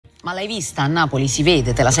Ma l'hai vista a Napoli? Si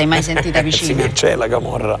vede? Te la sei mai sentita vicina? Sì, c'è la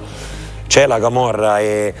camorra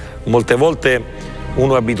e molte volte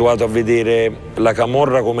uno è abituato a vedere la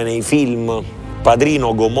camorra come nei film,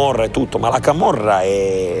 Padrino, Gomorra e tutto, ma la camorra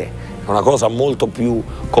è una cosa molto più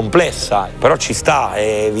complessa, però ci sta,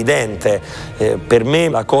 è evidente. Per me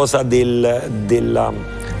la cosa del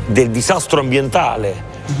disastro ambientale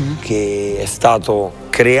che è stato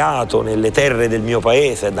creato nelle terre del mio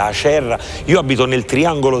paese, da Acerra. Io abito nel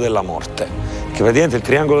triangolo della morte, che praticamente il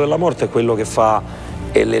triangolo della morte è quello che fa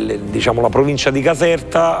diciamo, la provincia di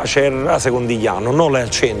Caserta, Acerra, Secondigliano, non è al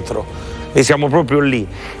centro, e siamo proprio lì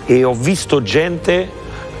e ho visto gente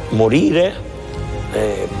morire,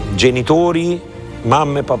 genitori,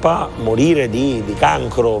 mamma e papà morire di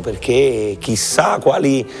cancro, perché chissà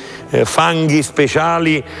quali fanghi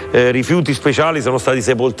speciali, rifiuti speciali sono stati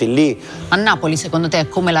sepolti lì. A Napoli secondo te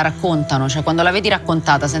come la raccontano? Cioè quando la vedi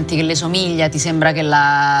raccontata senti che le somiglia, ti sembra che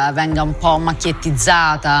la venga un po'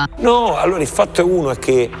 macchiettizzata? No, allora il fatto è uno, è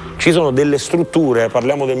che ci sono delle strutture,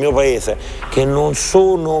 parliamo del mio paese, che non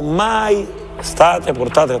sono mai state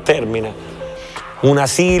portate a termine. Un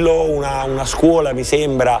asilo, una scuola, mi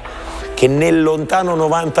sembra che nel lontano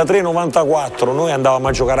 93-94 noi andavamo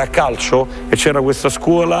a giocare a calcio e c'era questa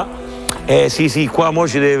scuola, sì, qua mo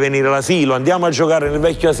ci deve venire l'asilo, andiamo a giocare nel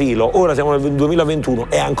vecchio asilo, ora siamo nel 2021,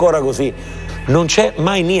 è ancora così, non c'è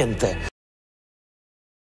mai niente.